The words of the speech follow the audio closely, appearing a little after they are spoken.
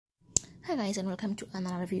Hi guys, and welcome to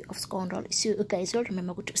another review of Scoundrel. So guys, you'll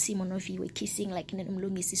remember good to see Simon of you were kissing, like, and then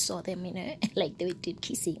Mlungisi saw them, like they did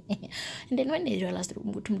kissing. And then when they realized that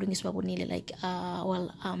Mlungisi were nearly like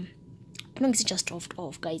Mlungisi just drove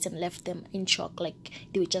off, guys, and left them in shock, like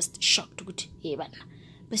they were just shocked. Good even.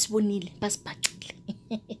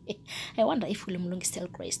 I wonder if Mlungisi still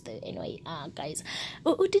crazed though. Anyway, guys,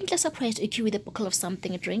 didn't surprise Uku with a bottle of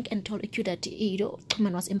something to drink and told Uku that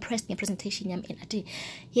Tuman was impressed in presentation and at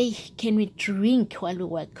yay, can we drink while we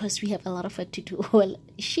work because we have a lot of work to do. Well,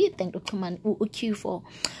 she thanked Uku for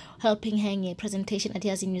helping her in a presentation at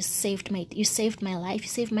as in you saved my life, you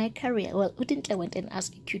saved my career. Well, Udintla went and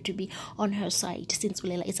asked Uku to be on her side since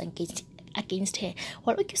Ulela is against her.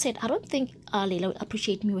 Well, Uku said, I don't think Leila will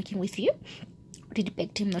appreciate me working with you. Did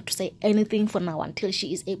begged him not to say anything for now until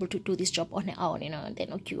she is able to do this job on her own, and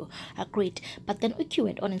then Uku agreed. But then Uku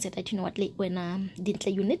went on and said that, you know what, when didn't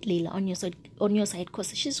you need Leila on your side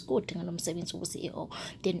because she's good and I'm saving so CEO.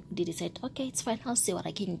 Then Didi said, okay, it's fine, I'll see what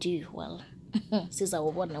I can do. Well, says I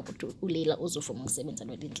want to Leila also from Sevens and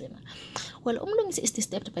Wednesday. Well, Mlungisi is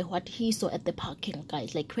disturbed by what he saw at the parking,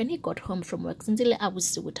 guys. Like when he got home from work, since I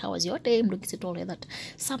was with how was your day, Mlungisi told her that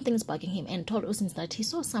something's bugging him and told us that he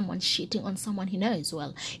saw someone cheating on someone he knows.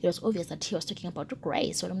 Well, it was obvious that he was talking about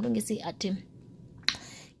Grace. Well, Mlungisi at him.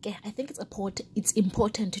 Okay, I think it's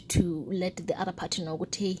important to let the other party know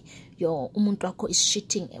that hey, your umuntu is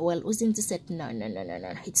cheating. Well, Uzinzi said no,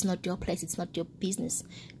 it's not your place, it's not your business.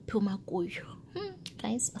 Puma kuyo.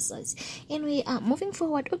 Guys, anyway, moving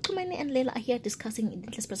forward, Utumani and Leila are here discussing in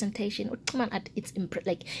this presentation. Utuman at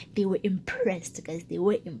they were impressed, guys. They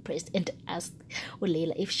were impressed and asked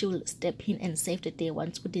Leila if she will step in and save the day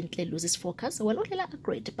once Udintle loses focus. Well, Leila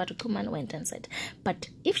agreed, but Utuman went and said, but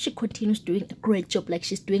if she continues doing a great job like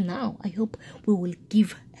she's doing now, I hope we will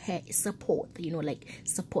give her support,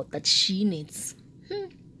 support that she needs.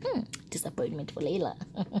 Disappointment for Leila.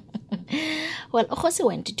 Well, Jose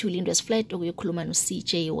went to Linda's flat to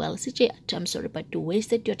CJ. Well, CJ, I'm sorry, but you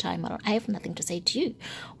wasted your time around. I have nothing to say to you.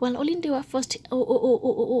 Well, Olinda first,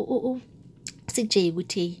 CJ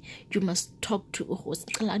would say you must talk to Jose.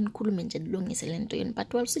 But well,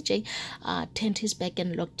 CJ turned his back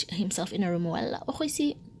and locked himself in a room. Well,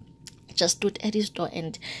 Jose just stood at his door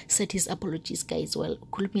and said his apologies, guys. Well,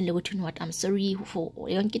 what I'm sorry for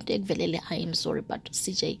I am sorry, but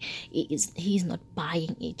CJ he's not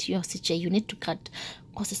buying it. CJ, you need to cut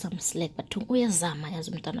some slack, but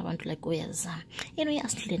anyway,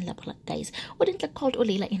 asked guys, wouldn't called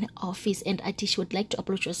Leila in her office and I she would like to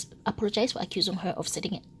apologize for accusing her of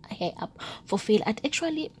setting her up for fail at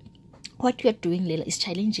actually. What you are doing, Leila, is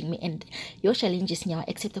challenging me, and your challenges now,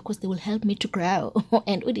 except of course they will help me to grow.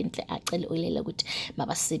 And we didn't actually Leila would my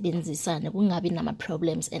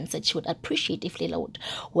problems, and said she would appreciate if Leila would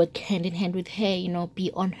work hand in hand with her,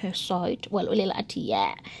 be on her side. Well, Leila at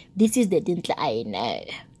yeah, this is the Dintle I know.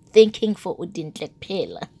 Thinking for Udintle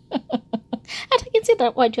Pale. And I can see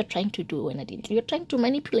that what you're trying to do when I didn't. You're trying to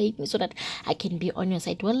manipulate me so that I can be on your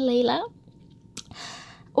side. Well, Leila.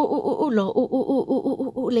 Leila,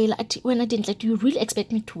 when I didn't do you really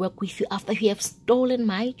expect me to work with you after you have stolen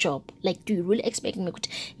my job? Like, do you really expect me to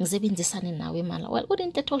well,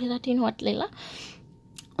 wouldn't I told her that, you know what, Leila?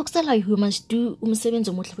 We must do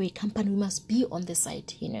company, we must be on the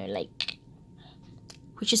side,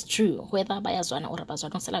 which is true, whether Bayazwana or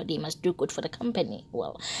Rabazwana, they must do good for the company.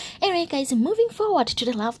 Well, anyway, guys, moving forward to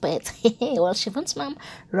the lovebirds. Well, Siobhan's mom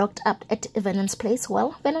rocked up at Venon's place.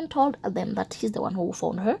 Well, Venon told them that he's the one who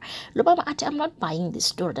found her. Lubama Ati, I'm not buying this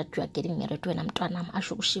story that you are getting married to, and I'm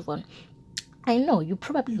Siobhan. I know you're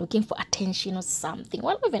probably looking for attention or something.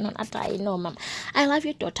 Well, Venon Ati, I know, mom. I love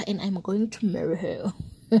your daughter, and I'm going to marry her.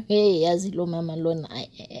 Hey, Azilo, mama, alone.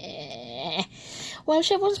 Well,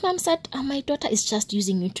 Siobhan's mom said, my daughter is just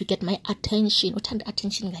using you to get my attention.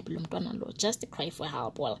 Just to cry for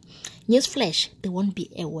help. Well, newsflash, there won't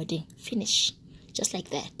be a wedding. Finish. Just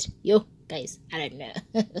like that. Yo, guys, I don't know.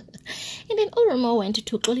 And then Oromo went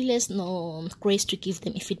to Glorious Grace to give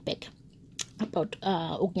them a feedback about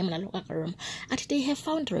and they have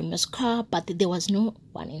found Romeo's car, but there was no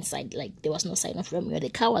one inside. Like, there was no sign of Romeo. The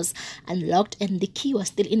car was unlocked and the key was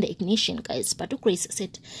still in the ignition, guys. But Grace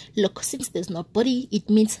said, look, since there's nobody, it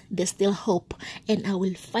means there's still hope, and I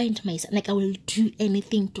will find my son. Like, I will do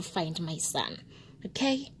anything to find my son.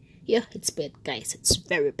 Okay? Yeah, it's bad, guys. It's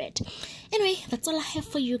very bad. Anyway, that's all I have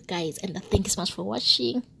for you guys, and thank you so much for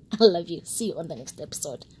watching. I love you. See you on the next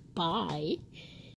episode. Bye.